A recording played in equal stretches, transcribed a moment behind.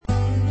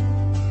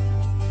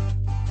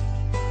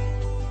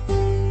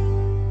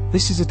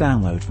This is a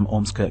download from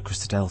Ormskirk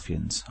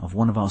Christadelphians of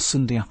one of our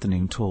Sunday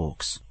afternoon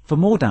talks. For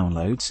more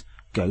downloads,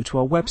 go to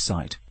our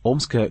website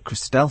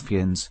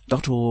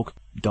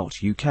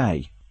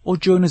ormskirkchristadelphians.org.uk or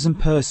join us in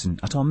person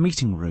at our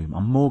meeting room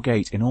on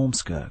Moorgate in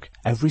Ormskirk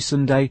every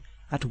Sunday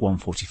at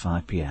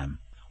 1:45 p.m.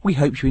 We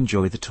hope you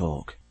enjoy the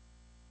talk.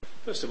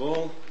 First of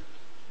all,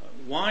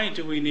 why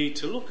do we need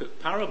to look at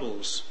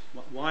parables?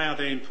 Why are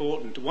they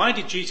important? Why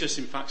did Jesus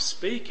in fact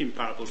speak in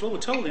parables? Well, we're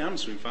told the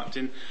answer in fact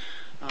in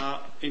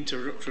our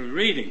introductory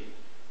reading,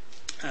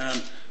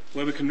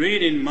 where we can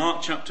read in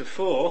Mark chapter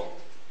 4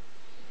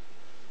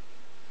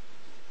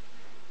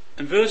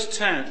 and verse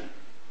 10.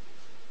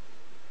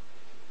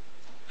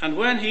 And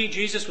when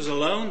Jesus was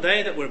alone,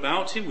 they that were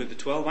about him with the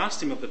 12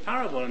 asked him of the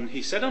parable, and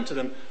he said unto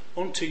them,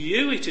 Unto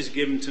you it is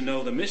given to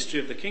know the mystery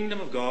of the kingdom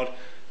of God,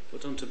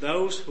 but unto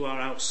those who are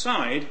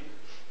outside,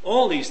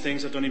 all these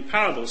things are done in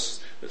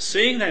parables, that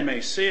seeing they may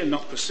see and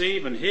not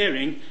perceive, and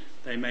hearing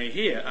they may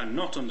hear and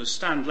not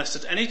understand, lest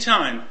at any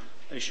time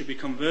they should be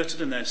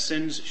converted and their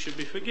sins should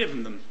be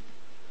forgiven them.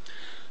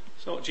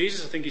 So what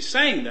Jesus, I think, is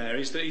saying there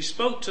is that he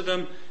spoke to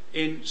them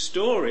in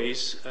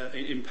stories,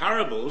 in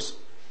parables,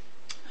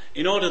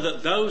 in order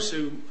that those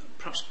who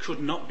perhaps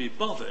could not be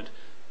bothered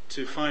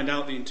to find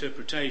out the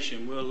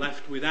interpretation were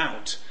left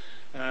without,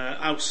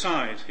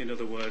 outside, in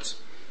other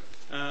words.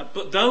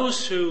 But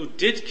those who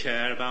did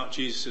care about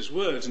Jesus'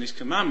 words and his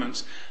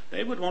commandments,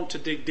 they would want to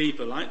dig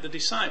deeper, like the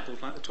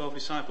disciples, like the 12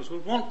 disciples,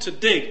 would want to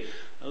dig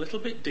a little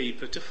bit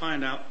deeper to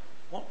find out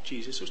what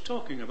Jesus was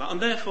talking about.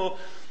 And therefore,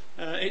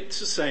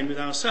 it's the same with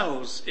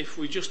ourselves. If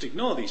we just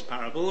ignore these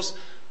parables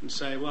and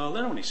say, well,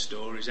 they're only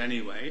stories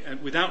anyway,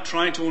 and without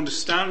trying to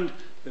understand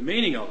the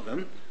meaning of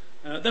them,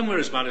 then we're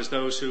as bad as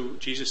those who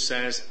Jesus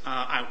says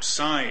are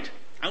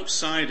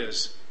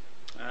outsiders.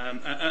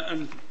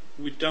 And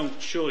we don't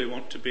surely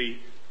want to be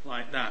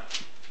like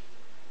that.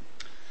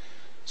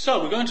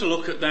 So we're going to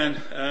look at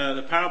then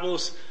the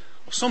parables,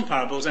 or some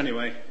parables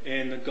anyway,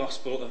 in the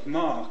Gospel of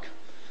Mark.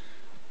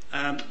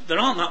 There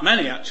aren't that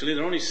many actually,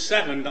 there are only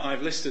 7 that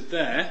I've listed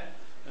there.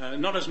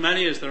 Not as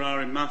many as there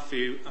are in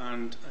Matthew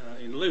and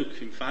in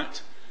Luke, in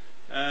fact.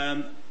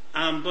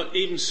 But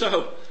even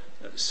so,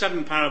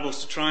 7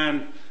 parables to try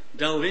and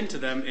delve into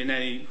them in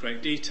any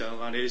great detail,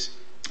 that is,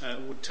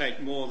 would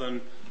take more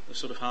than the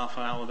sort of half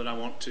an hour that I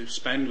want to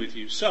spend with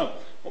you. So,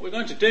 what we're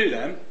going to do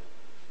then,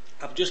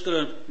 I've just got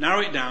to narrow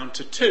it down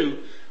to 2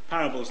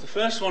 parables. The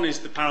first one is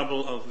the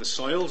parable of the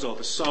soils, or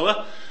the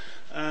sower,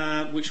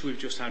 which we've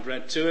just had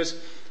read to us.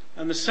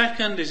 And the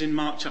second is in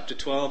Mark chapter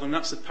 12, and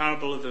that's the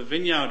parable of the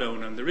vineyard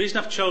owner. And the reason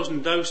I've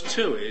chosen those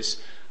 2 is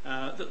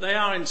that they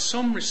are in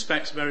some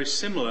respects very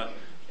similar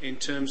in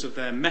terms of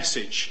their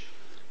message.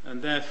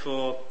 And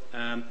therefore,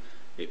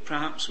 it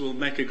perhaps will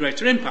make a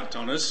greater impact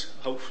on us,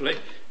 hopefully,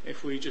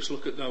 if we just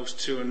look at those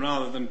 2 and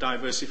rather than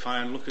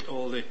diversify and look at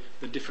all the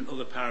different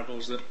other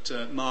parables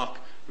that Mark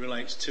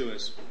relates to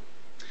us.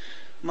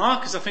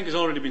 Mark, as I think has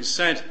already been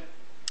said,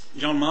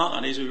 John Mark,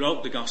 that is, who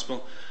wrote the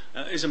Gospel,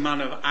 is a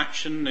man of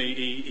action.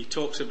 He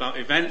talks about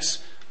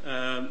events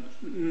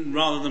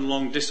rather than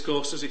long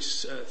discourses.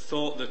 It's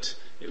thought that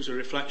it was a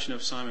reflection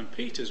of Simon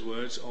Peter's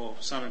words, or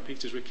Simon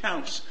Peter's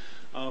recounts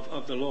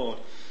of the Lord.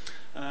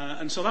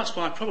 And so that's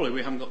why probably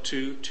we haven't got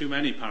too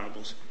many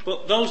parables.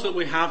 But those that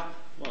we have,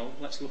 well,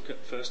 let's look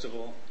at, first of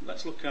all,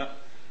 let's look at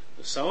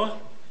the sower.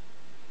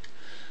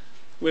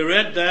 We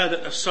read there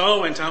that a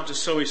sower went out to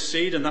sow his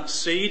seed, and that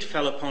seed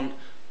fell upon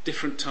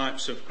different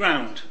types of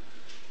ground.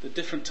 The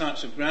different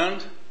types of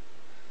ground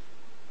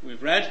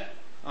we've read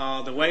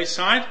are the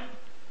wayside.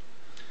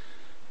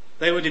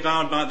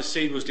 The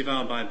seed was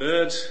devoured by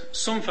birds.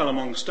 Some fell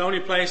among stony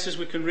places,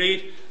 we can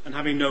read, and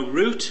having no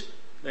root,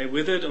 they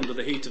withered under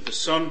the heat of the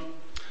sun.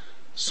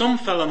 Some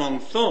fell among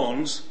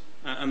thorns,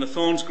 and the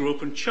thorns grew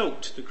up and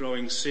choked the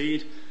growing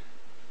seed.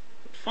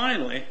 But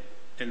finally,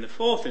 in the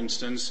 4th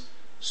instance,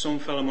 some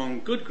fell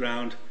among good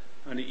ground,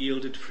 and it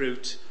yielded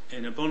fruit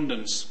in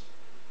abundance.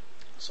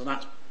 So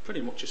that's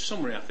pretty much a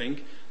summary, I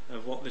think,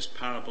 of what this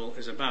parable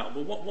is about.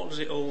 But what does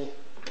it all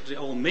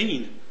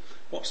mean?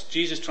 What's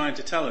Jesus trying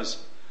to tell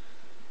us?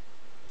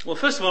 Well,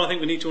 first of all, I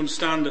think we need to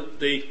understand that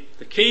the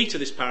key to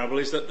this parable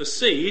is that the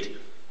seed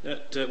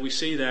that we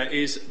see there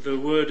is the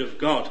Word of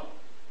God.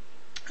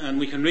 And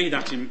we can read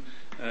that in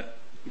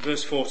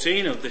verse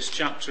 14 of this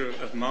chapter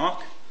of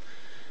Mark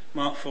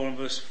 4 and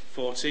verse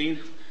 14.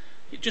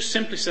 It just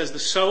simply says, the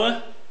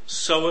sower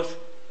soweth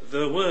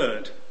the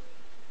word.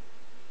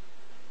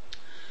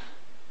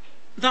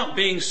 That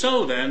being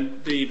so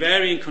then, the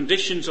varying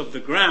conditions of the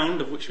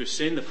ground, of which we've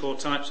seen, the 4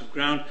 types of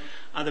ground,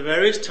 are the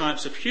various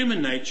types of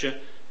human nature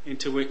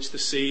into which the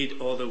seed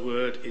or the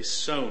word is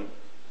sown.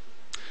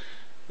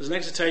 There's an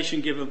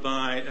exhortation given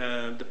by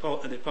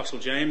the Apostle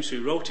James,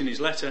 who wrote in his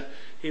letter,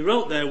 he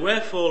wrote there,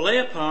 wherefore lay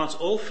apart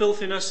all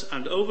filthiness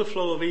and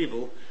overflow of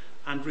evil,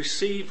 and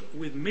receive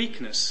with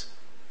meekness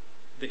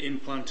the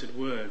implanted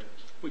word,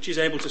 which is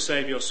able to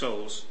save your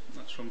souls.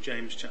 That's from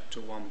James chapter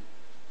 1.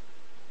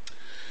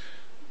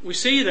 We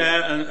see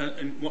there,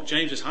 and what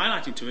James is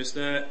highlighting to us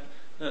there,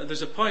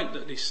 there's a point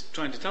that he's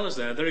trying to tell us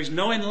there. There is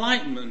no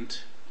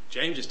enlightenment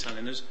James is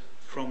telling us,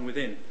 from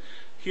within.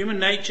 Human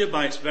nature,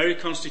 by its very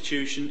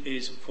constitution,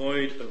 is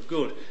void of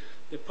good.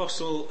 The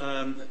Apostle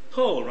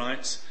Paul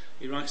writes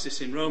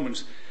this in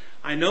Romans,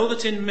 I know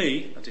that in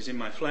me, that is in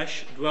my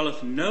flesh,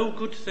 dwelleth no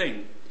good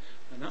thing.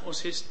 And that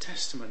was his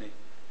testimony.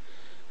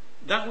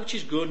 That which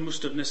is good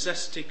must of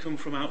necessity come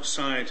from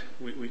outside,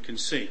 we can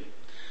see.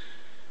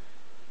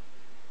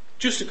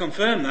 Just to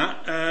confirm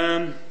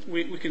that,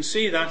 we can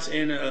see that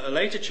in a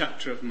later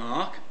chapter of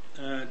Mark,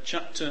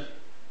 chapter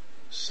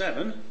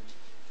 7.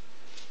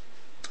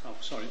 Oh,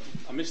 sorry,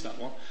 I missed that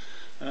one.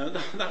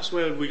 That's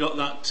where we got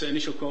that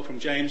initial quote from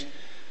James,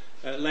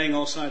 laying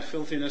all aside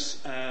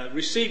filthiness,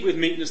 receive with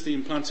meekness the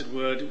implanted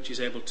word which is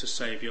able to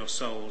save your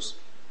souls.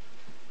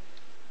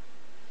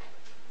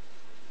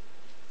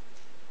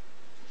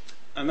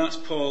 And that's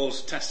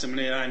Paul's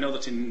testimony. I know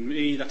that in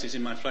me, that is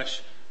in my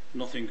flesh,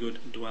 nothing good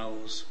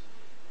dwells.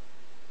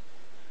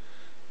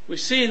 We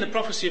see in the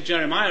prophecy of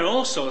Jeremiah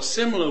also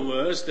similar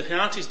words, the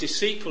heart is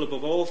deceitful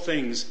above all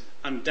things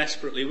and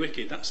desperately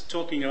wicked. That's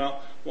talking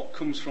about what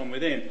comes from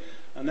within.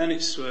 And then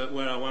it's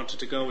where I wanted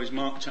to go is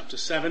Mark chapter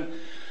 7,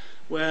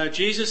 where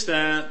Jesus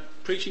there,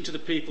 preaching to the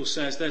people,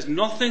 says, there's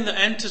nothing that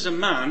enters a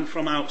man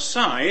from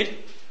outside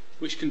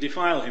which can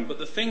defile him, but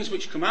the things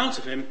which come out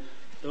of him,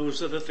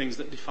 those are the things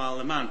that defile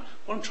the man.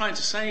 What I'm trying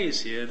to say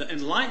is here that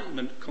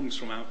enlightenment comes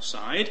from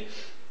outside,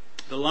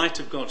 the light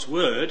of God's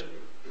word,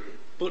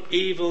 but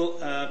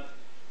evil and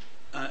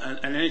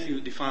anything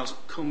that defiles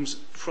comes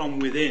from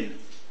within.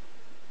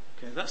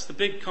 Okay, that's the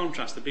big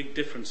contrast, the big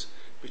difference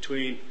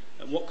between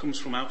what comes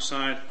from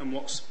outside and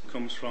what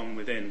comes from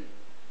within.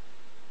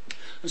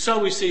 And so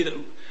we see that,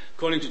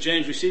 according to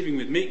James, receiving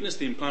with meekness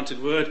the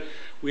implanted word,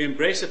 we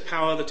embrace a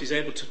power that is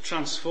able to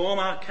transform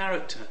our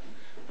character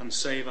and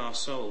save our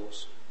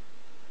souls.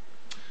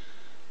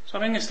 So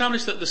having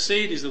established that the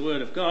seed is the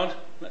word of God,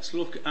 let's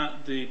look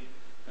at the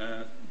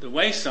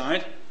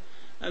wayside.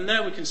 And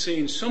there we can see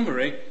in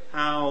summary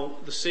how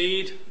the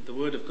seed, the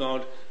word of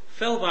God,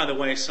 fell by the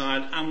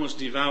wayside and was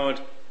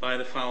devoured by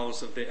the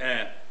fowls of the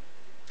air.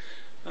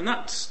 And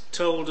that's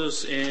told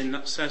us in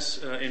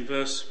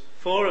verse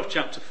 4 of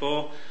chapter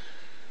 4.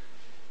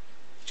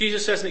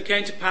 Jesus says, and it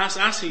came to pass,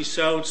 as he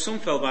sowed, some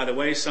fell by the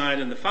wayside,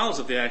 and the fowls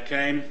of the air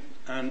came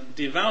and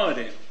devoured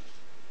it.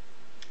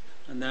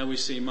 And there we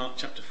see Mark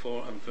chapter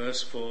 4 and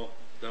verse 4,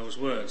 those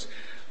words.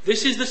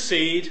 This is the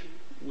seed,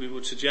 we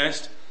would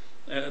suggest,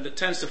 that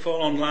tends to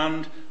fall on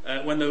land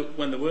when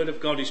the word of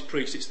God is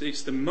preached.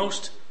 It's the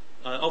most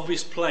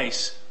obvious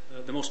place,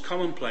 the most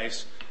common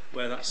place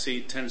where that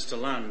seed tends to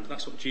land.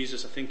 That's what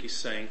Jesus, I think, is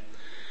saying.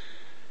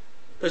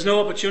 There's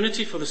no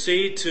opportunity for the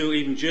seed to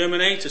even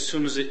germinate. As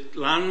soon as it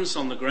lands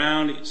on the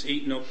ground, it's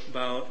eaten up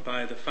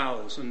by the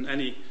fowls. And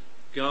any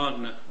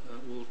gardener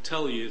will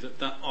tell you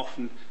that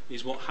often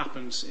is what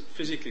happens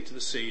physically to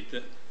the seed,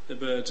 that the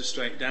birds are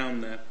straight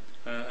down there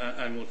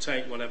and will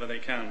take whatever they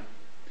can.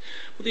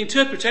 But the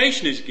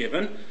interpretation is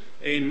given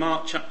in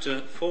Mark chapter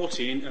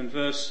 14 and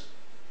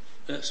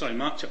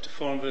Mark chapter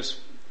 4 and verse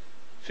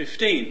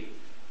 15.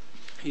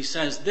 He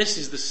says, this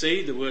is the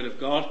seed, the word of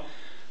God,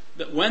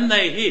 that when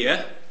they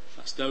hear,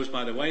 that's those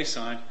by the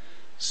wayside,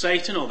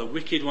 Satan or the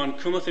wicked one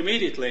cometh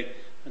immediately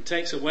and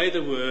takes away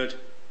the word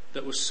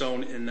that was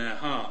sown in their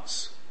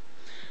hearts.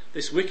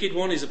 This wicked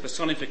one is a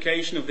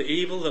personification of the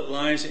evil that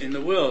lies in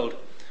the world.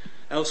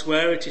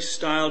 Elsewhere it is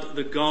styled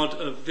the God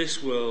of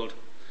this world,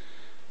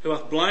 who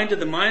hath blinded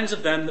the minds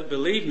of them that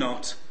believe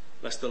not,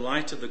 lest the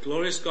light of the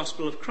glorious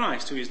gospel of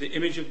Christ, who is the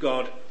image of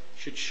God,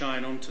 should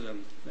shine unto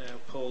them. They are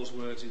Paul's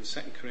words in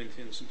 2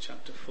 Corinthians in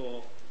chapter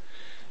 4.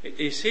 It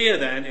is here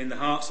then, in the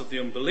hearts of the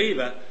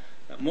unbeliever,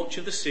 that much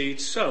of the seed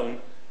sown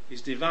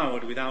is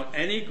devoured without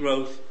any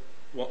growth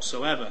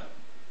whatsoever.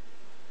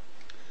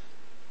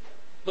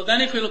 But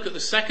then if we look at the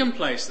second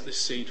place that this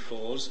seed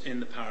falls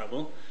in the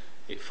parable,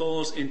 it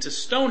falls into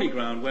stony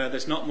ground where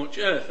there's not much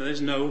earth and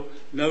there's no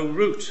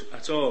root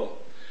at all.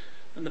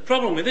 And the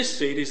problem with this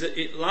seed is that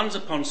it lands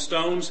upon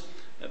stones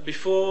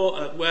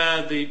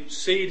where the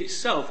seed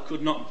itself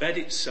could not bed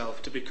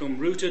itself to become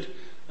rooted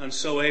and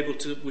so able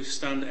to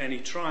withstand any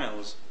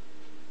trials.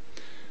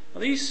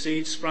 Now, these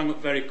seeds sprang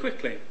up very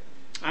quickly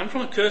and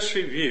from a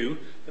cursory view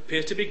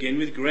appear to begin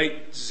with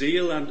great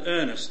zeal and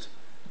earnest,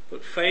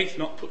 but faith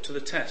not put to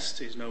the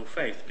test is no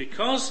faith.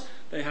 Because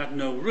they had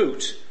no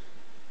root,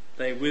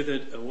 they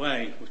withered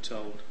away, we're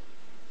told.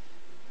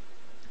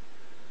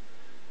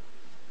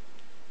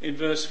 In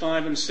verse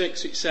 5 and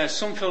 6 it says,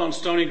 some fell on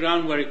stony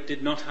ground where it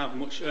did not have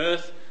much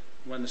earth.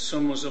 When the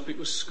sun was up it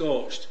was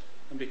scorched,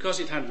 and because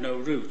it had no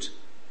root,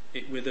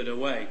 it withered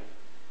away.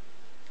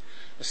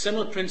 A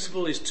similar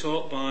principle is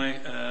taught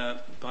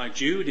by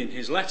Jude in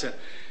his letter.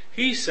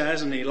 He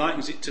says, and he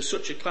likens it to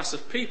such a class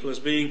of people as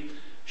being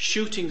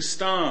shooting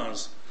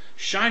stars,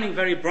 shining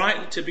very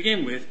brightly to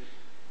begin with,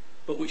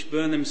 but which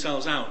burn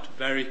themselves out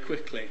very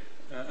quickly.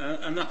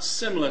 And that's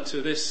similar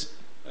to this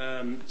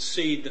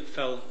seed that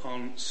fell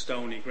on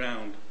stony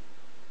ground.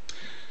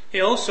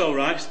 He also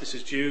writes, this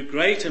is Jude,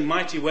 great and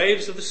mighty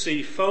waves of the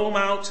sea foam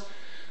out,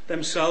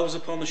 themselves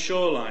upon the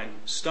shoreline,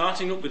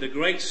 starting up with a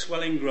great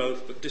swelling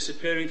growth but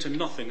disappearing to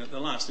nothing at the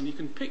last. And you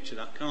can picture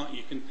that, can't you?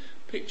 You can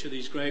picture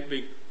these great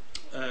big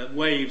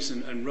waves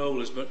and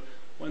rollers, but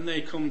when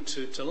they come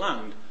to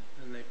land,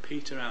 and they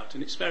peter out.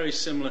 And it's very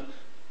similar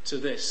to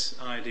this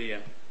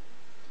idea.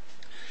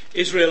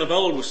 Israel of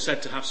old was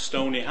said to have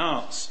stony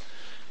hearts.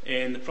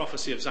 In the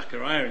prophecy of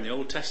Zechariah in the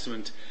Old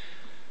Testament,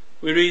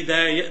 we read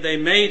there, yet they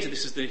made,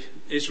 this is the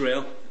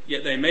Israel,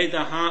 yet they made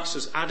their hearts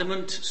as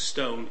adamant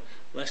stone,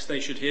 lest they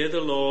should hear the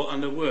law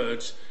and the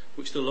words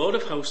which the Lord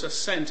of hosts has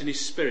sent in his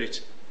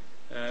spirit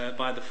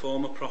by the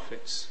former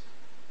prophets.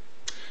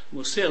 And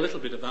we'll see a little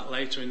bit of that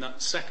later in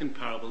that second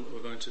parable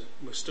that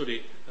we'll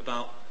study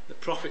about the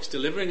prophets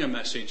delivering a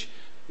message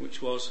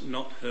which was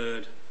not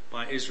heard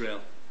by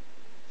Israel.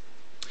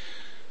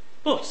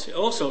 But it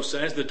also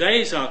says, the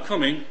days are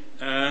coming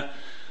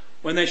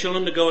when they shall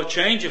undergo a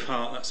change of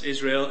heart, that's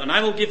Israel, and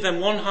I will give them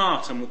one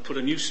heart and will put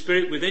a new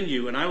spirit within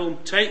you, and I will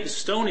take the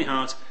stony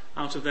heart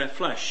out of their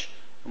flesh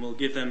and will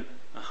give them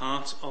a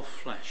heart of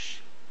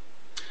flesh.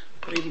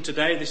 But even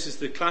today, this is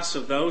the class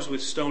of those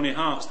with stony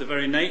hearts. The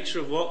very nature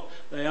of what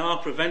they are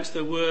prevents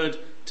the word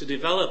to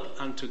develop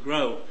and to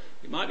grow.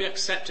 It might be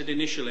accepted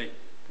initially,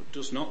 but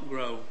does not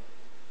grow.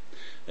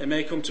 They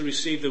may come to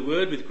receive the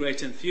word with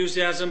great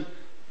enthusiasm,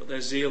 but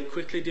their zeal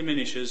quickly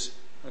diminishes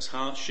as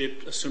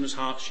soon as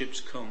hardships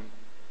come.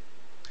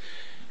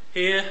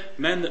 Here,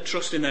 men that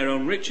trust in their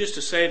own riches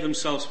to save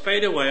themselves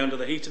fade away under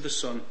the heat of the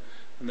sun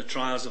and the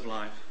trials of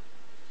life.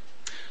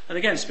 And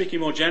again, speaking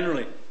more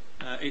generally,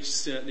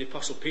 it's the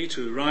Apostle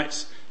Peter who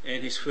writes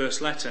in his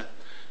first letter,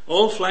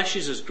 all flesh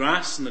is as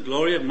grass, and the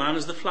glory of man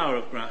as the flower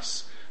of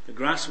grass. The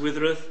grass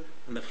withereth,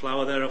 and the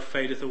flower thereof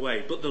fadeth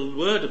away. But the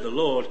word of the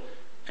Lord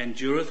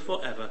endureth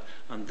for ever.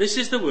 And this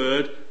is the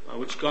word by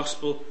which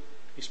gospel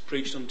is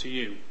preached unto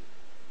you.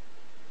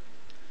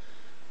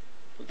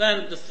 But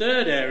then the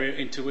third area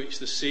into which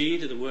the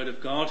seed of the word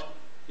of God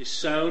is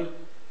sown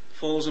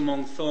falls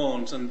among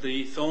thorns, and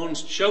the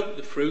thorns choke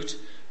the fruit.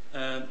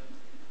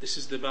 This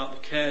is about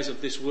the cares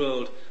of this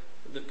world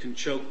that can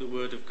choke the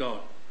word of God.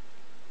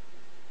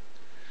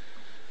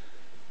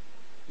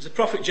 There's the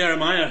prophet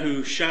Jeremiah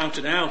who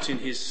shouted out in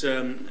his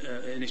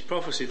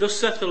prophecy, thus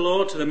saith the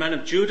Lord to the men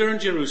of Judah and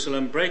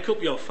Jerusalem, break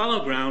up your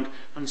fallow ground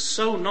and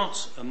sow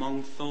not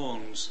among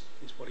thorns,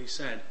 is what he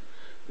said.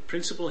 The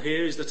principle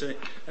here is that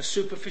a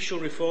superficial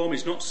reform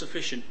is not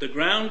sufficient. The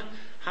ground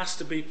has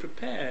to be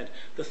prepared.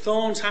 The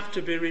thorns have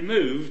to be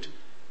removed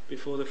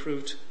before the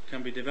fruit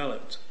can be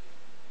developed.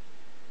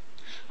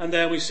 And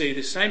there we see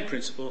the same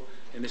principle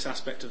in this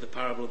aspect of the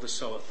parable of the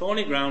sower.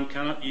 Thorny ground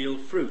cannot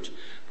yield fruit,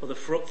 for the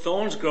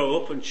thorns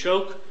grow up and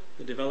choke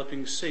the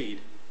developing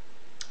seed.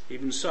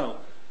 Even so,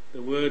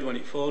 the word, when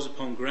it falls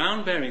upon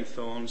ground bearing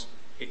thorns,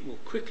 it will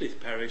quickly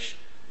perish,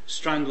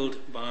 strangled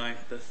by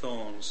the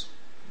thorns.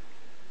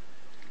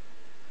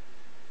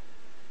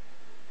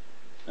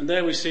 And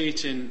there we see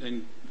it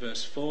in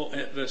verse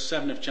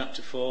 7 of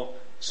chapter 4.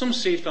 Some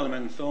seed fell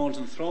among thorns,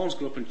 and thorns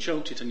grew up and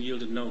choked it and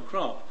yielded no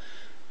crop.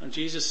 And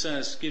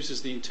Jesus gives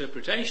us the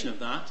interpretation of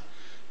that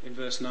in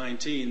verse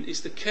 19.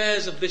 It's the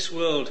cares of this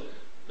world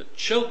that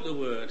choke the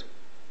word,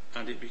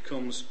 and it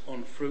becomes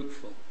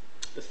unfruitful.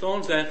 The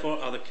thorns,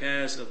 therefore, are the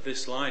cares of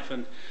this life,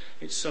 and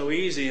it's so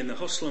easy in the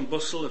hustle and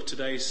bustle of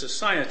today's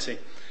society.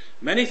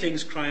 Many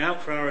things cry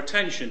out for our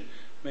attention,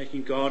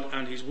 making God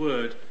and his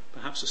word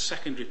perhaps a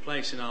secondary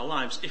place in our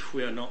lives if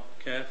we are not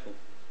careful.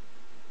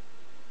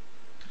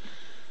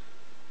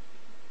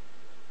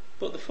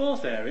 But the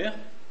fourth area,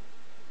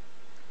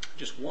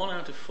 just 1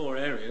 out of 4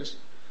 areas,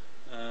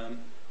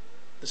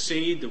 the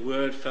seed, the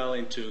word, fell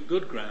into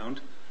good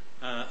ground,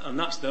 and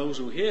that's those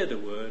who hear the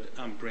word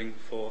and bring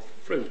forth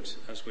fruit,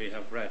 as we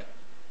have read.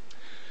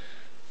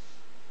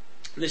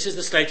 This is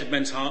the state of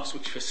men's hearts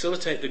which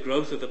facilitate the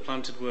growth of the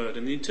planted word,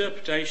 and the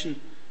interpretation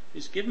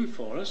is given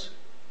for us.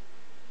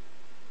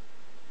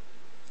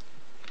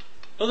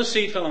 Other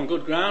seed fell on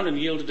good ground and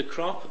yielded a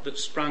crop that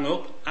sprang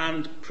up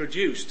and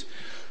produced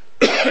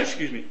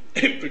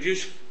it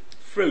produced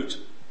fruit.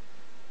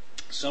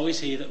 So is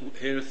he that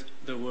heareth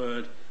the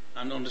word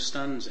and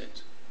understands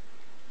it.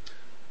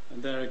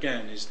 And there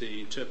again is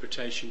the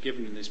interpretation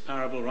given in this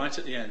parable right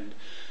at the end.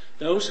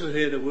 Those who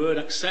hear the word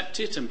accept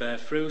it and bear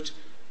fruit,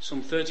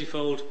 some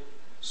 30-fold,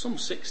 some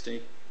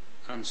 60,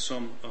 and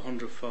some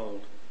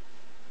 100-fold.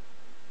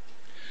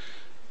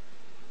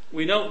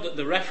 We note that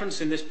the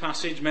reference in this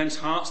passage, men's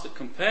hearts that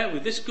compare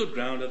with this good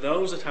ground, are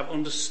those that have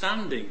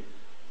understanding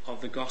of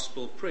the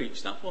gospel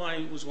preached. That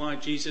was why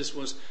Jesus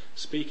was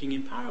speaking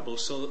in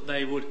parables, so that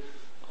they would,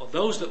 or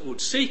those that would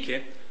seek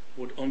it,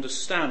 would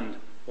understand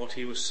what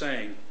he was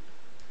saying.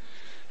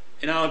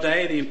 In our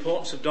day, the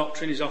importance of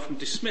doctrine is often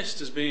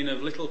dismissed as being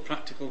of little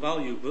practical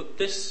value, but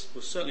this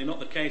was certainly not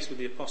the case with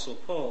the Apostle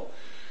Paul.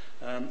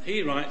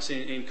 He writes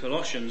in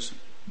Colossians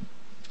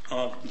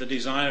of the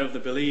desire of the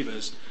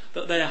believers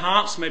that their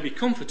hearts may be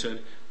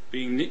comforted,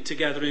 being knit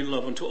together in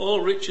love, unto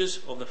all riches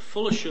of the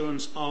full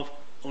assurance of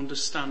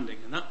understanding.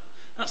 And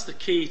that's the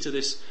key to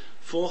this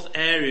fourth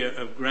area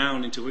of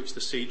ground into which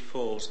the seed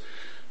falls.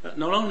 That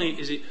not only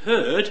is it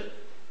heard,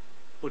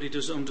 but it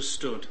is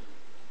understood.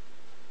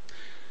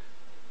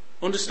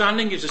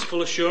 Understanding gives us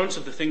full assurance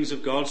of the things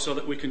of God so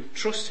that we can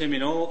trust him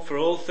for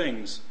all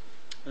things.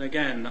 And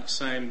again, that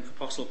same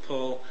Apostle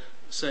Paul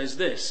says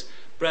this,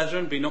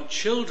 "Brethren, be not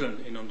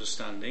children in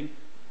understanding,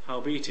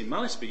 howbeit in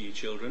malice be ye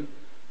children,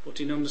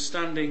 but in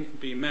understanding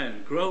be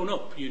men." Grown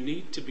up, you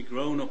need to be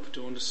grown up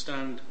to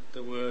understand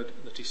the word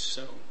that is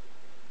sown.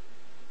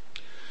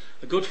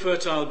 A good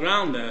fertile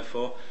ground,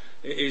 therefore,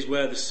 is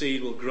where the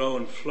seed will grow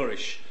and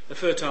flourish. A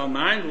fertile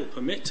mind will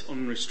permit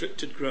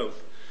unrestricted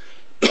growth.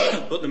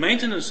 But the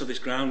maintenance of this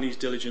ground needs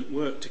diligent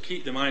work to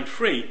keep the mind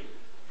free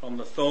from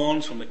the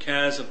thorns, from the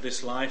cares of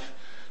this life,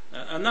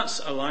 and that's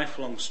a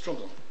lifelong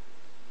struggle.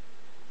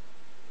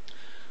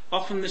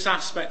 Often this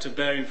aspect of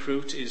bearing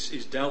fruit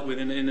is dealt with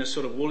in a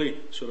sort of woolly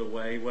sort of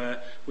way,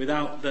 where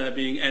without there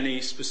being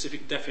any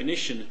specific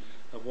definition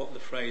of what the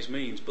phrase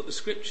means. But the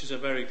scriptures are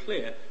very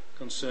clear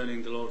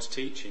concerning the Lord's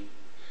teaching.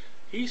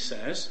 He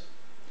says,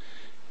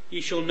 "Ye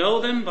shall know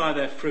them by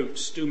their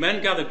fruits. Do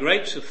men gather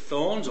grapes of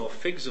thorns or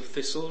figs of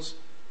thistles?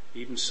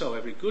 Even so,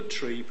 every good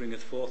tree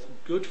bringeth forth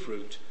good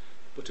fruit,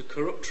 but a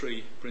corrupt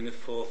tree bringeth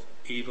forth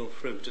evil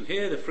fruit." And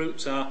here the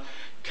fruits are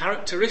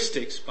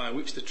characteristics by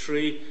which the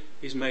tree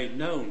is made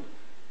known.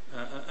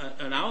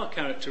 And our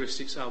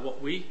characteristics are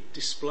what we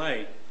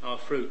display, our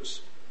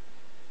fruits.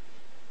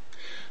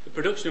 The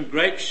production of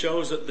grapes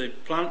shows that the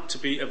plant to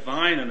be a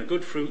vine, and a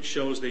good fruit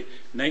shows the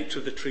nature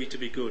of the tree to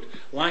be good.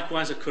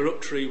 Likewise, a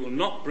corrupt tree will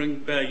not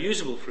bear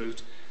usable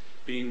fruit,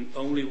 being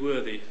only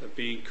worthy of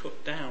being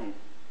cut down.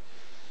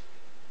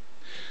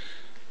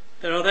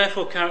 There are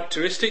therefore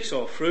characteristics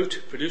or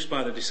fruit produced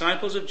by the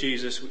disciples of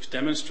Jesus which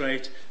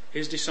demonstrate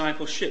his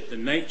discipleship, the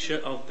nature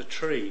of the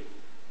tree.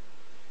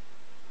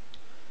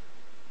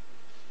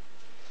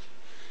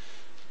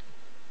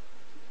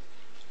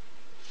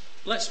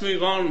 Let's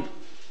move on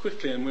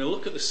quickly and we'll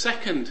look at the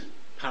second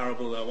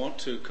parable I want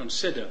to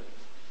consider.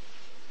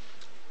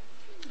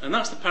 And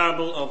that's the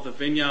parable of the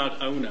vineyard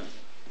owner.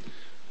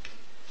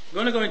 We're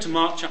going to go into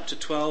Mark chapter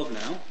 12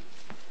 now.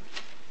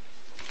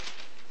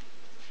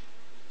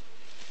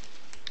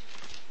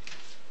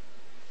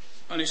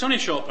 And it's only a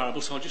short parable,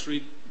 so I'll just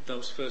read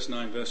those first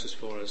 9 verses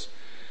for us.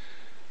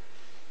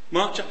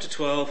 Mark chapter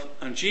 12,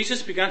 "And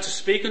Jesus began to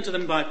speak unto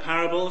them by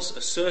parables.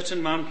 A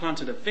certain man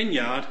planted a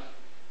vineyard,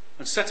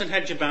 and set an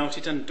hedge about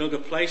it, and dug a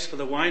place for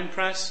the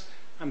winepress,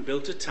 and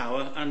built a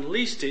tower, and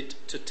leased it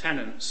to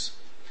tenants,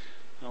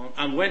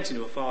 and went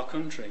into a far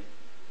country.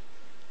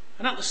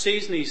 And at the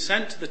season he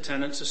sent to the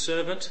tenants a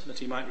servant, that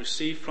he might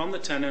receive from the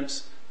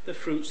tenants the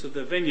fruits of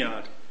the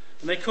vineyard.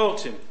 And they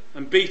caught him,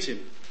 and beat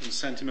him, and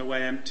sent him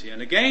away empty.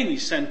 And again he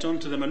sent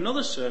unto them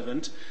another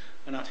servant,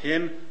 and at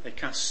him they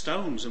cast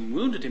stones, and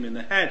wounded him in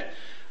the head,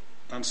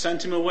 and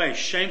sent him away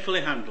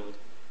shamefully handled.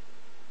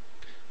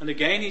 And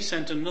again he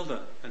sent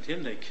another, and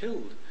him they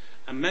killed,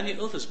 and many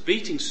others,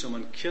 beating some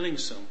and killing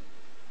some.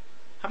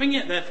 Having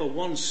yet therefore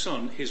one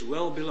son, his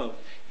well-beloved,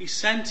 he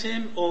sent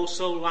him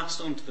also last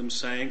unto them,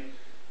 saying,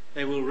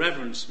 They will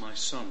reverence my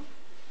son.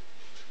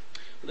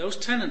 But those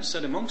tenants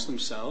said amongst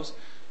themselves,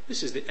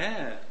 This is the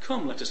heir.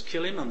 Come, let us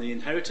kill him, and the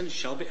inheritance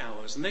shall be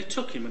ours. And they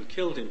took him and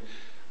killed him,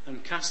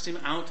 and cast him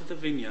out of the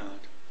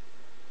vineyard.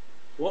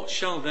 What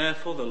shall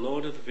therefore the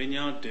Lord of the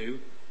vineyard do?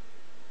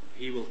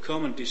 He will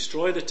come and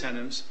destroy the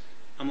tenants,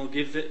 and will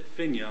give the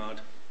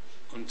vineyard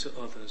unto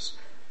others."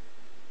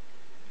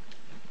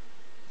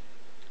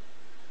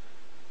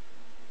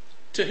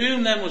 To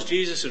whom then was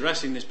Jesus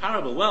addressing this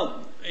parable?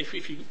 Well, if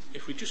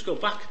we just go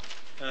back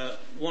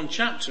one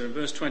chapter in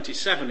verse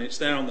 27, it's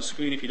there on the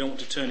screen if you don't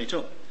want to turn it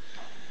up.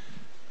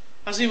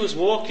 As he was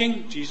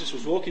walking, Jesus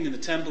was walking in the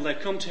temple, there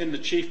come to him the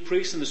chief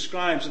priests and the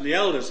scribes and the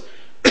elders,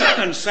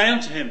 and say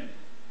unto him,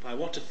 By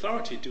what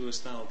authority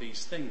doest thou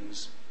these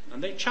things?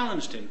 And they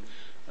challenged him.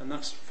 And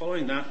that's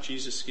following that,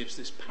 Jesus gives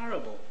this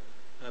parable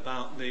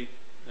about the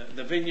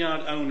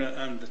vineyard owner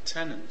and the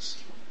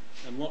tenants.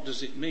 And what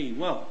does it mean?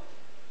 Well,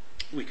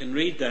 we can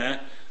read there,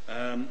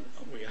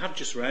 we have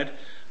just read,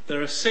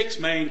 there are 6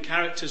 main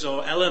characters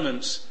or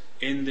elements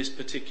in this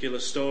particular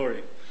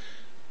story.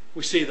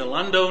 We see the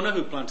landowner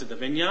who planted the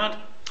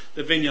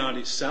vineyard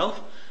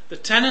itself, the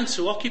tenants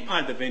who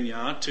occupied the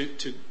vineyard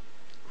to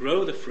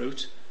grow the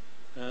fruit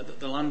that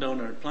the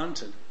landowner had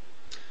planted.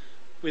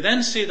 We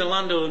then see the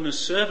landowner's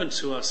servants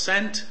who are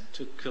sent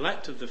to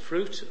collect of the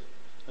fruit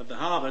of the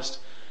harvest.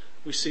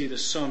 We see the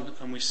son,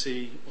 and we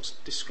see what's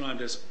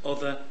described as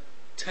other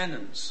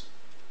tenants.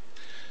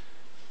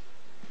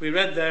 We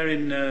read there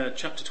in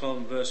chapter 12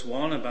 and verse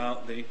 1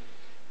 about the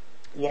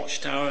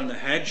watchtower and the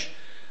hedge.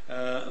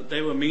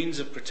 They were means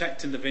of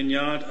protecting the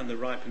vineyard and the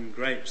ripened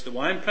grapes. The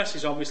winepress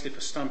is obviously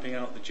for stamping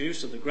out the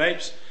juice of the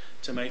grapes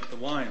to make the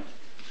wine.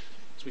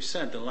 As we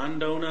said, the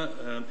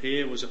landowner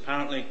here was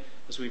apparently,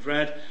 as we've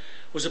read,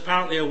 was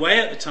apparently away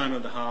at the time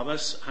of the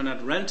harvest and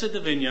had rented the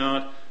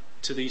vineyard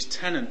to these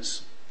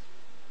tenants.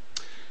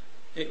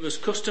 It was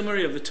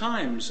customary of the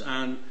times,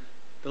 and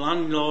the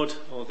landlord,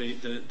 or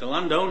the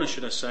landowner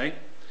should I say,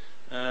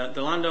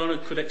 the landowner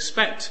could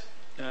expect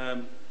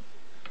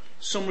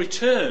some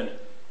return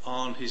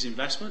on his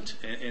investment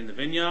in the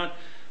vineyard.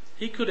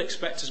 he could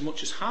expect as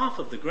much as half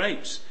of the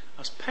grapes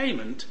as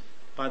payment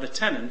by the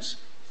tenants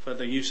for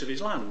the use of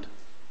his land.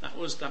 That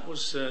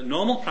was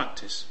normal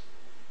practice.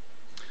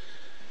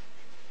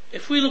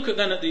 If we look at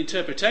the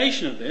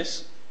interpretation of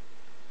this,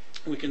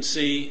 we can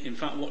see, in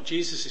fact, what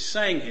Jesus is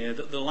saying here,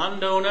 that the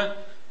landowner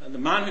and the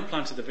man who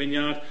planted the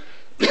vineyard,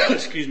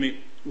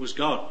 was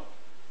God,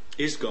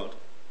 is God.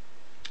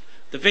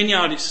 The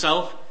vineyard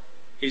itself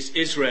is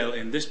Israel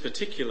in this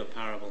particular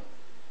parable.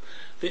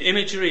 The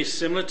imagery is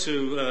similar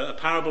to a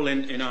parable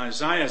in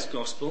Isaiah's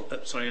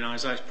in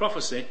Isaiah's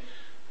prophecy.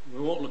 We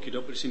won't look it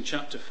up, but it's in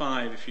chapter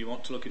 5 if you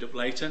want to look it up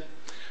later,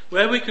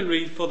 where we can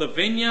read, "For the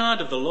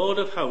vineyard of the Lord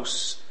of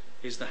hosts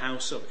is the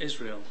house of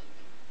Israel."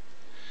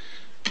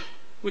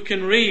 We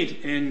can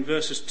read in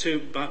verses 2,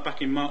 back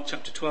in Mark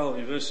chapter 12,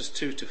 in verses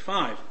 2 to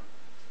 5,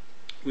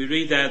 we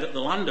read there that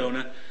the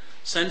landowner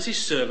sends his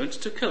servants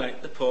to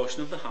collect the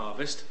portion of the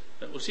harvest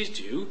that was his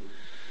due,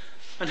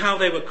 and how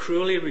they were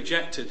cruelly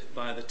rejected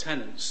by the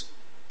tenants,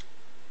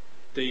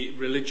 the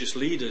religious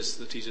leaders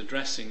that he's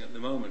addressing at the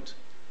moment.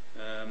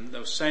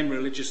 Those same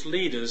religious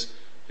leaders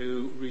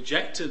who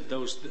rejected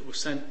those that were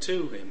sent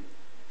to him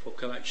for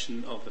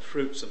collection of the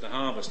fruits of the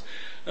harvest.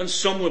 And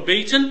some were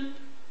beaten,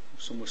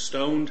 some were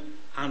stoned,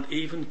 and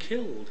even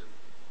killed.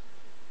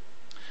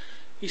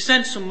 He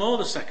sent some more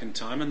the second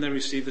time, and they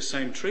received the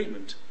same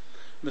treatment.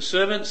 And the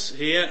servants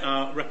here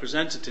are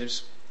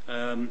representatives,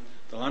 the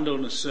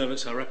landowner's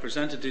servants are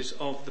representatives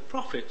of the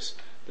prophets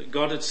that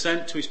God had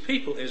sent to his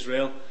people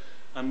Israel,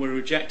 and were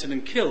rejected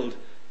and killed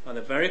by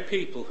the very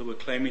people who were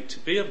claiming to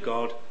be of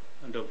God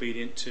and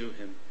obedient to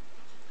him.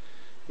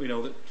 We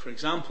know that, for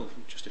example,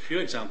 just a few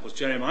examples,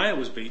 Jeremiah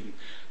was beaten,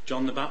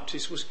 John the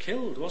Baptist was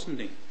killed, wasn't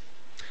he?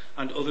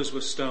 And others were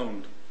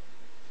stoned.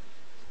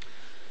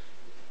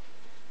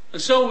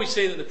 And so we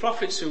see that the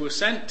prophets who were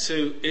sent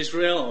to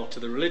Israel, or to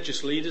the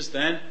religious leaders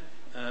then,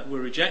 were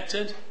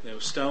rejected. They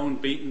were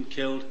stoned, beaten,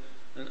 killed,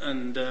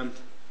 and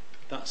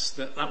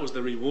that was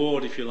the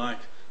reward, if you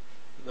like,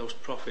 that those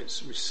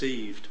prophets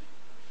received.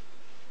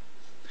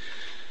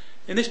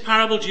 In this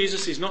parable,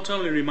 Jesus is not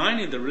only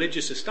reminding the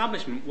religious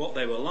establishment what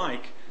they were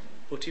like,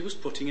 but he was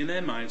putting in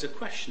their minds a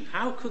question.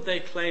 How could they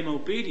claim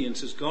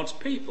obedience as God's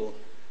people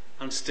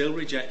and still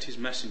reject his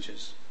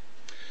messengers?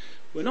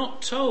 We're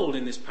not told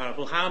in this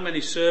parable how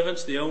many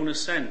servants the owner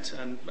sent,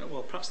 and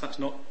well, perhaps that's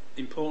not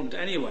important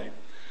anyway.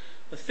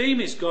 The theme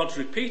is God's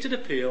repeated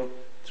appeal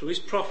through his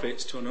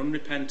prophets to an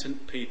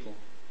unrepentant people.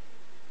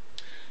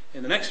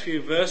 In the next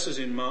few verses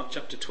in Mark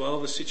chapter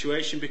 12, the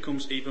situation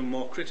becomes even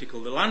more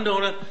critical. The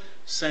landowner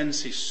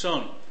sends his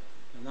son,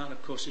 and that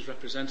of course is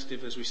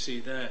representative, as we see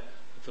there,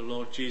 of the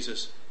Lord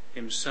Jesus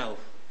himself.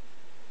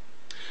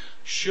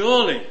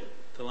 Surely,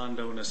 the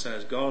landowner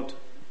says, God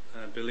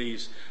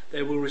believes,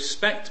 they will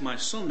respect my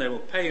son, they will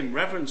pay him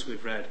reverence,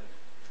 we've read.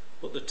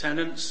 But the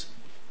tenants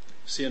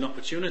see an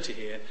opportunity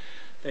here.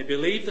 They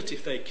believe that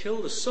if they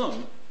kill the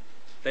son,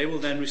 they will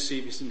then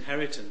receive his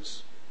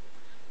inheritance.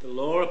 The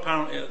law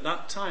apparently at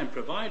that time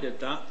provided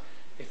that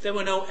if there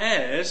were no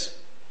heirs,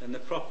 then the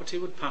property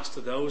would pass to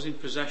those in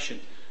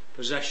possession,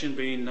 possession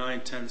being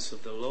 9/10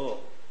 of the law.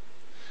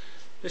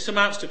 This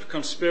amounts to a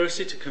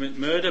conspiracy to commit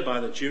murder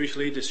by the Jewish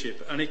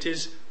leadership, and it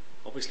is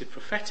obviously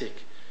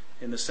prophetic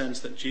in the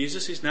sense that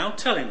Jesus is now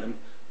telling them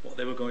what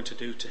they were going to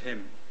do to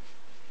him.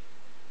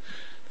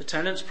 The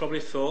tenants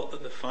probably thought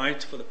that the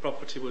fight for the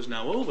property was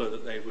now over,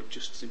 that they would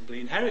just simply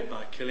inherit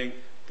by killing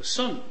the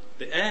son,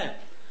 the heir.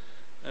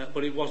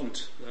 But it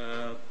wasn't,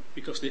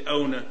 because the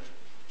owner,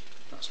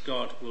 that's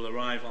God, will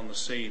arrive on the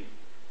scene.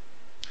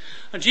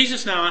 And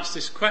Jesus now asks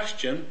this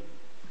question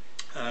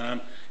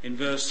in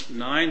verse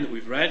 9 that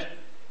we've read.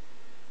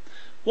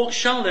 What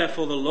shall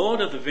therefore the Lord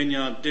of the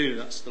vineyard do?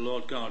 That's the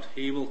Lord God.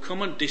 He will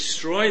come and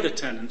destroy the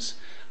tenants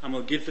and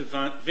will give the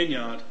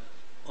vineyard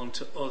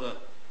unto other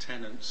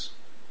tenants.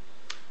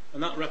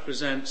 And that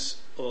represents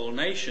all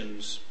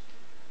nations.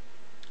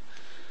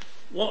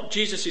 What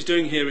Jesus is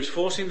doing here is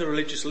forcing the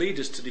religious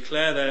leaders to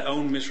declare their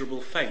own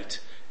miserable fate,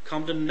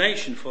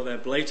 condemnation for their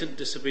blatant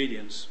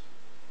disobedience.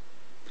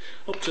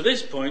 Up to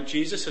this point,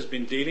 Jesus has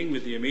been dealing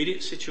with the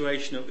immediate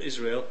situation of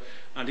Israel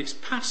and its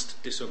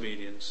past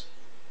disobedience.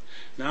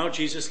 Now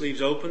Jesus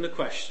leaves open the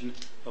question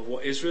of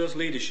what Israel's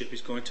leadership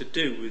is going to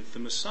do with the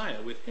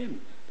Messiah, with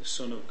him, the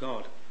Son of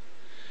God,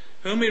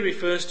 whom he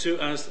refers to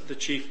as the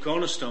chief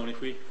cornerstone. If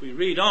we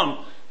read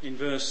on in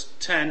verse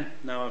 10,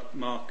 now of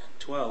Mark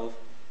 12,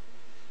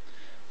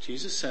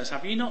 Jesus says,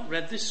 have you not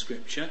read this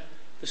scripture?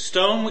 The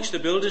stone which the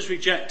builders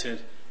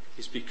rejected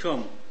is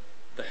become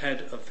the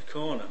head of the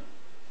corner.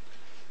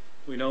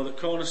 We know that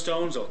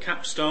cornerstones or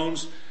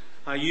capstones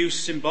are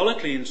used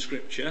symbolically in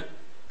scripture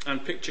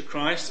and picture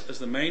Christ as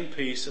the main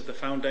piece of the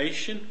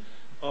foundation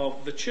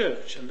of the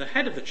church and the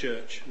head of the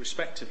church,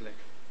 respectively.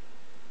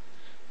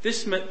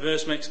 This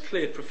verse makes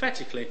clear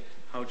prophetically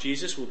how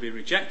Jesus will be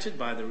rejected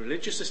by the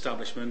religious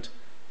establishment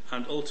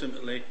and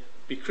ultimately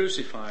be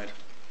crucified.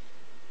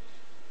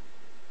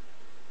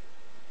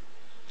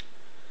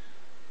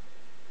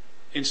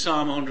 In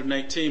Psalm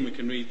 118 we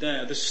can read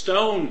there, the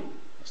stone,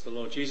 that's the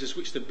Lord Jesus,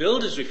 which the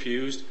builders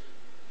refused,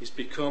 is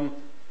become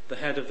the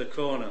head of the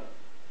corner.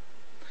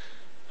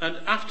 And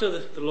after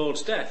the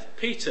Lord's death,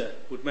 Peter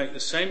would make the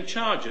same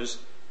charges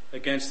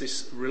against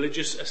this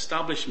religious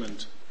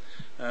establishment.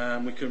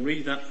 We can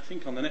read that, I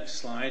think, on the next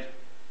slide.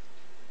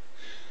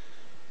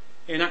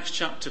 In Acts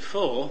chapter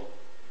 4,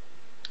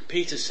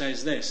 Peter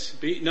says this: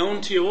 "Be it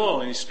known to you all,"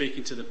 and he's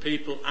speaking to the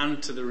people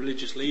and to the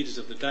religious leaders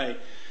of the day,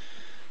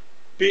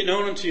 "be it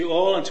known unto you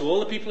all and to all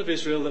the people of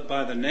Israel that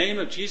by the name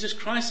of Jesus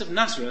Christ of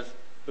Nazareth,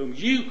 whom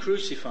you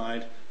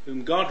crucified,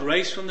 whom God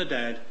raised from the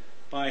dead,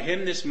 by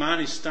him this man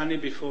is standing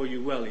before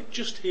you well." He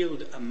just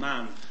healed a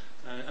man.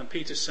 And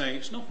Peter's saying,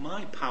 it's not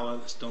my power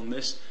that's done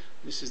this.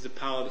 This is the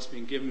power that's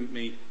been given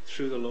me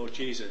through the Lord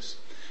Jesus.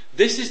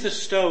 "This is the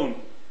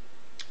stone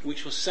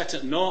which was set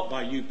at naught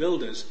by you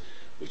builders,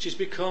 which has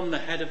become the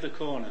head of the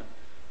corner.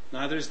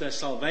 Neither is there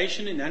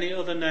salvation in any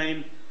other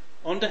name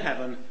under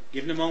heaven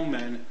given among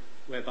men,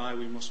 whereby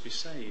we must be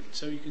saved."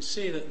 So you can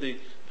see that the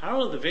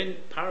parable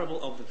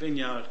of the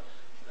vineyard,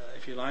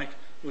 if you like,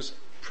 was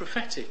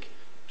prophetic.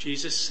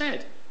 Jesus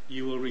said,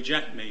 "You will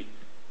reject me."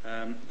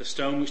 The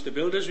stone which the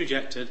builders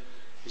rejected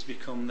has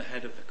become the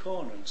head of the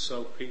corner. And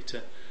so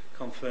Peter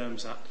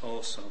confirms that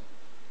also.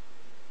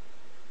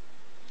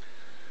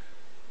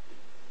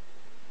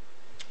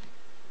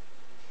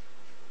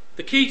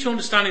 The key to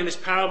understanding this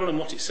parable and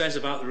what it says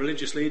about the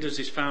religious leaders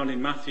is found in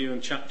Matthew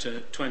in chapter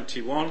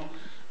 21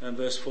 and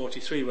verse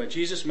 43, where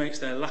Jesus makes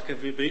their lack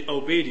of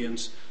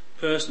obedience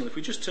personal. If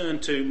we just turn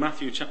to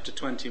Matthew chapter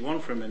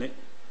 21 for a minute,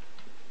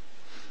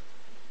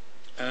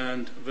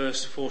 and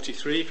verse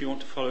 43, if you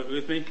want to follow it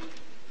with me.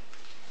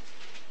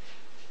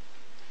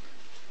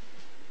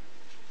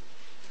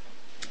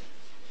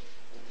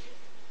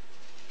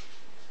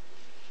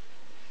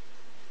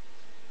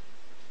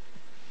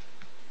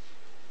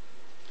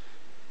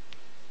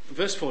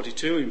 Verse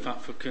 42, in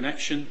fact, for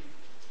connection,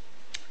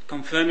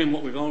 confirming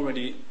what we've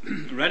already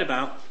read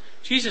about,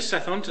 "Jesus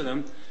saith unto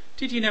them,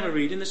 Did ye never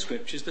read in the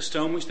Scriptures, the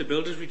stone which the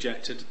builders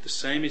rejected, the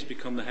same is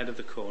become the head of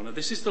the corner?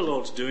 This is the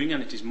Lord's doing,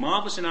 and it is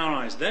marvellous in our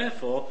eyes.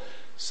 Therefore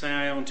say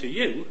I unto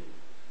you,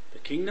 the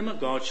kingdom of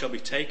God shall be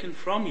taken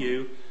from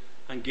you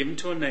and given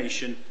to a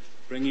nation,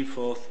 bringing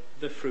forth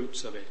the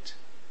fruits of it."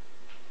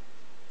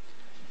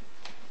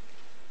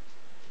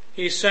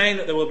 He is saying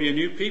that there will be a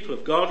new people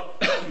of God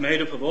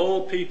made up of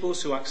all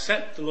peoples who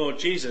accept the Lord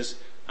Jesus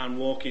and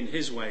walk in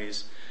his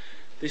ways.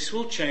 This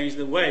will change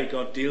the way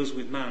God deals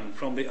with man,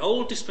 from the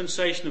old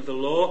dispensation of the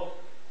law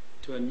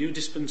to a new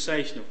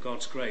dispensation of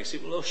God's grace.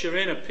 It will usher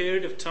in a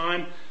period of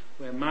time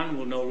where man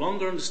will no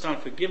longer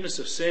understand forgiveness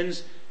of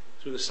sins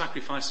through the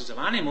sacrifices of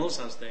animals,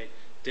 as they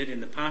did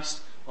in the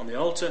past on the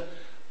altar,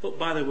 but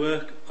by the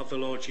work of the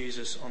Lord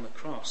Jesus on the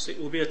cross.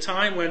 It will be a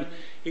time when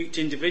each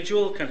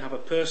individual can have a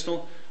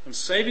personal and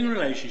saving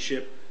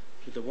relationship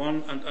with the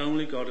one and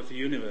only God of the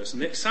universe.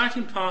 And the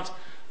exciting part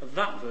of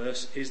that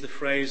verse is the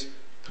phrase,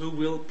 "who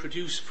will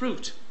produce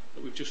fruit,"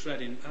 that we've just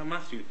read in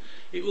Matthew.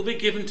 It will be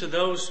given to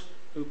those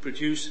who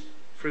produce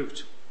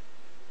fruit.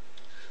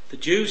 The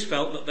Jews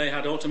felt that they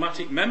had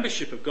automatic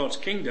membership of God's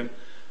kingdom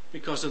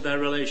because of their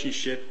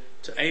relationship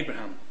to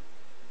Abraham.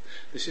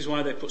 This is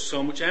why they put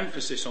so much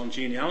emphasis on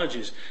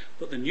genealogies.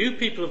 But the new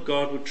people of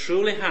God would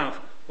truly have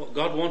what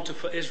God wanted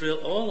for Israel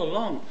all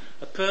along,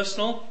 a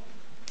personal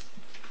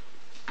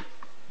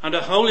and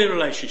a holy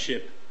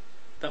relationship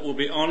that will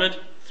be honoured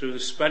through the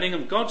spreading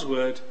of God's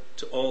word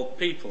to all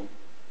people.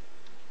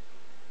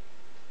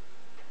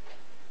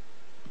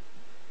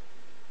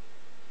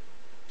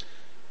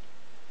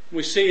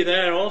 We see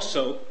there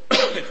also,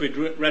 if we'd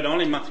read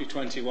on in Matthew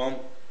 21,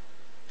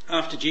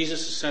 after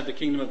Jesus has said the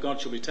kingdom of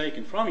God shall be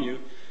taken from you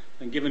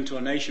and given to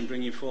a nation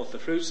bringing forth the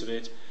fruits of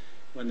it,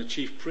 when the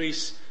chief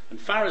priests and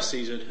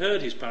Pharisees had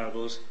heard his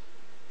parables,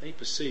 they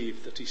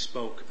perceived that he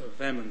spoke of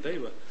them, and they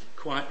were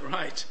quite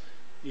right.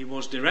 He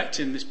was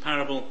directing this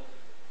parable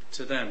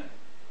to them.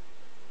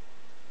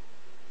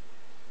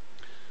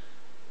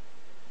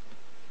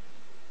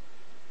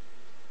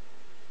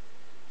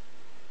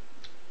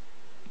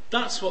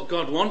 That's what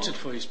God wanted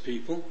for his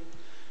people.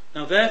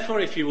 "Now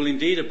therefore, if you will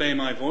indeed obey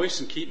my voice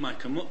and keep my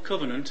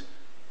covenant,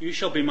 you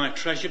shall be my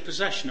treasured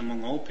possession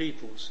among all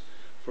peoples.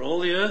 For all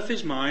the earth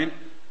is mine,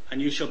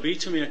 and you shall be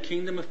to me a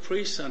kingdom of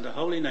priests and a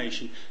holy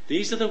nation.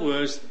 These are the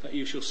words that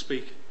you shall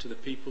speak to the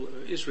people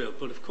of Israel."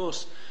 But of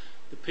course,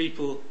 the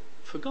people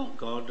forgot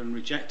God and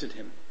rejected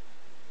him.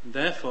 And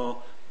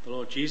therefore, the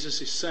Lord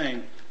Jesus is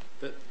saying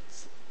that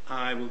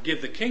I will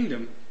give the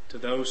kingdom to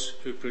those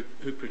who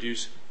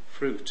produce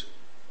fruit.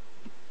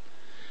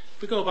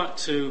 If we go back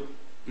to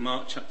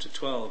Mark chapter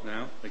 12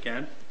 now,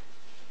 again.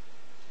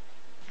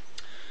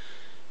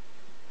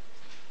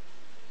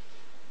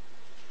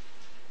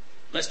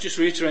 Let's just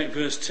reiterate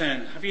verse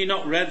 10. "Have you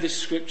not read this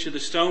scripture? The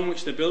stone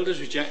which the builders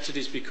rejected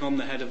is become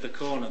the head of the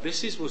corner.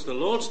 This was the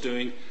Lord's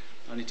doing,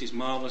 and it is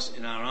marvellous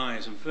in our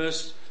eyes." And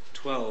verse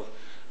 12.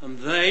 "And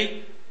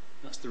they,"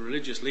 that's the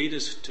religious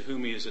leaders to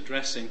whom he is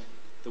addressing,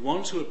 "the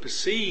ones who had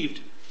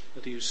perceived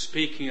that he was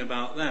speaking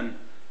about them,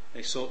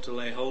 they sought to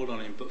lay hold on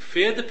him, but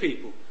feared the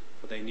people,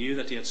 for they knew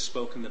that he had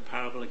spoken the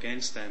parable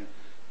against them,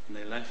 and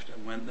they left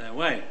and went their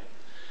way."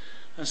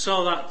 And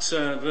so that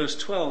verse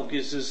 12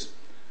 gives us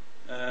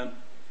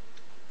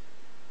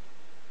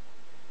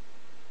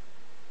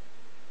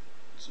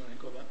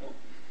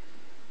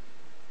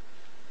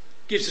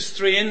gives us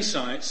three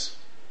insights,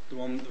 the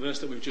verse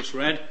that we've just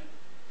read,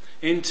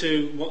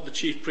 into what the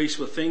chief priests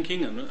were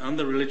thinking and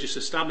the religious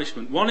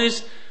establishment. One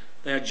is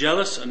they are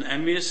jealous and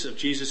envious of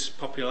Jesus'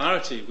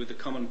 popularity with the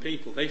common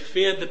people. They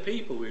feared the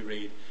people, we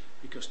read,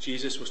 because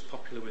Jesus was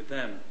popular with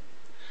them.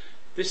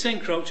 This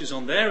encroaches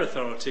on their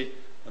authority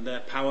and their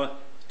power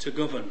to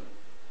govern.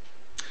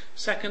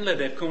 Secondly,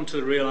 they've come to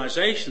the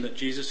realization that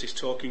Jesus is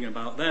talking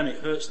about them.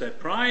 It hurts their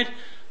pride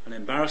and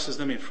embarrasses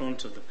them in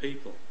front of the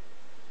people.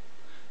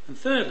 And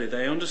thirdly,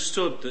 they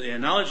understood the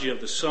analogy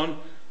of the Son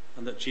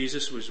and that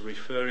Jesus was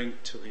referring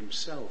to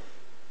himself.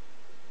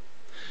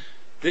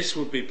 This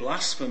would be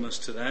blasphemous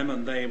to them,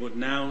 and they would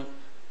now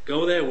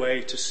go their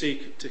way to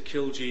seek to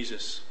kill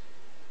Jesus.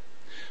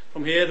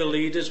 From here, the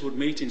leaders would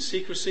meet in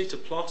secrecy to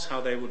plot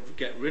how they would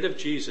get rid of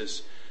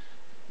Jesus.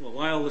 Well,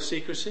 why all the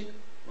secrecy?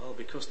 Well,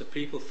 because the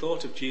people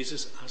thought of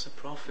Jesus as a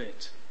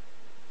prophet.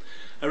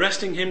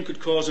 Arresting him could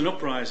cause an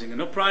uprising. An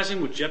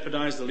uprising would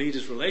jeopardize the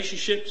leaders'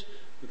 relationships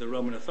with the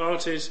Roman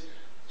authorities,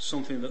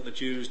 something that the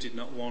Jews did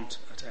not want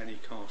at any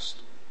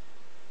cost.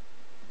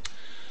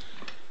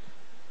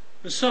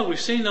 And so we've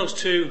seen those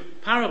two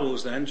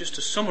parables then, just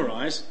to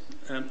summarise.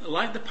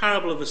 Like the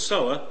parable of the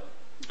sower,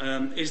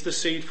 is the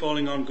seed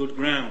falling on good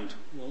ground?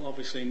 Well,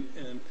 obviously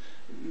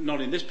not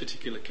in this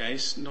particular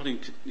case, not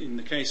in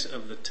the case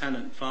of the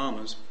tenant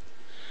farmers.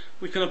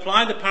 We can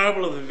apply the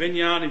parable of the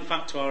vineyard, in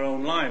fact, to our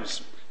own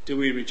lives. Do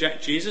we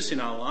reject Jesus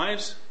in our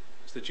lives,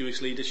 as the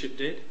Jewish leadership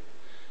did?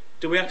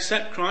 Do we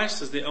accept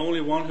Christ as the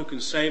only one who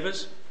can save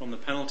us from the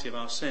penalty of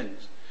our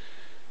sins?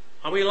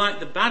 Are we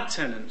like the bad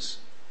tenants,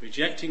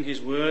 rejecting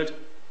his word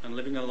and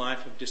living a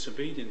life of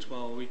disobedience?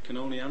 Well, we can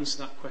only answer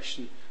that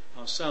question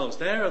ourselves.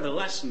 There are the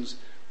lessons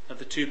of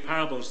the two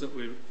parables that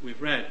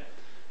we've read.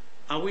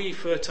 Are we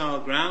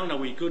fertile ground? Are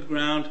we good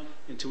ground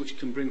into which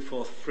can bring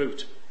forth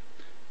fruit?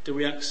 Do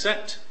we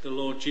accept the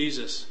Lord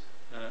Jesus,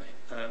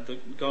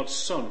 God's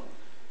Son,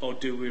 or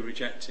do we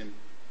reject him?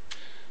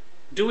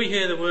 Do we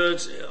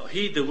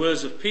heed the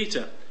words of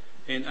Peter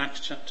in Acts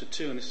chapter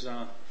 2? And this is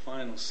our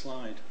final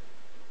slide.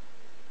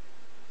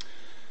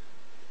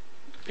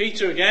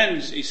 Peter again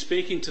is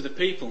speaking to the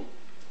people,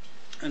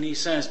 and he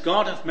says,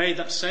 God hath made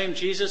that same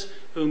Jesus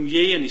whom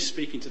ye, and he's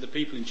speaking to the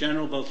people in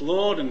general, both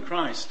Lord and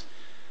Christ.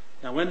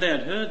 Now when they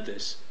had heard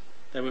this,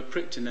 they were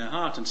pricked in their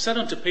heart, and said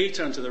unto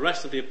Peter and to the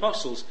rest of the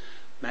apostles,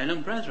 Men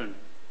and brethren,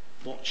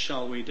 what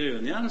shall we do?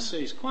 And the answer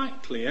is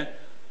quite clear.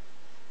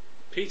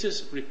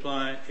 Peter's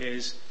reply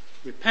is,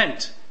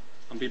 Repent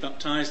and be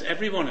baptized,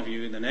 every one of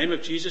you, in the name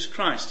of Jesus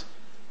Christ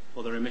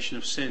for the remission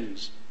of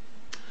sins.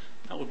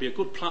 That would be a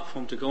good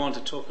platform to go on to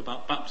talk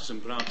about baptism,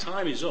 but our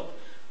time is up,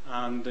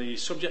 and the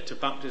subject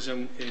of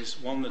baptism is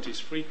one that is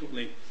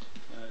frequently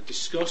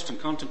discussed and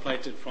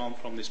contemplated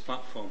from this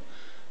platform.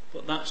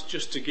 But that's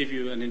just to give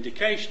you an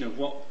indication of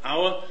what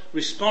our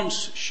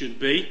response should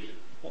be,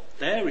 what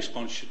their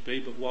response should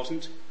be, but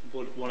wasn't,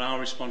 but what our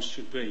response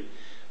should be.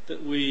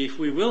 That if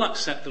we will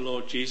accept the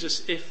Lord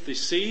Jesus, if the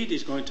seed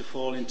is going to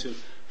fall into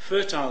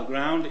fertile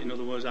ground, in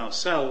other words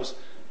ourselves,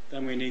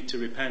 then we need to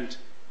repent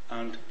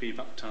and be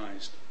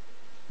baptised.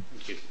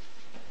 Thank you.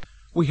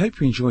 We hope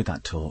you enjoyed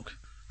that talk.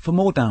 For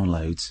more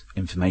downloads,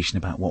 information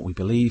about what we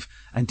believe,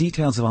 and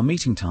details of our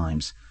meeting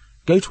times,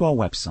 go to our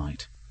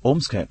website,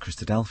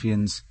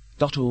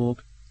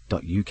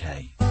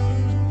 ormskirkchristadelphians.org.uk.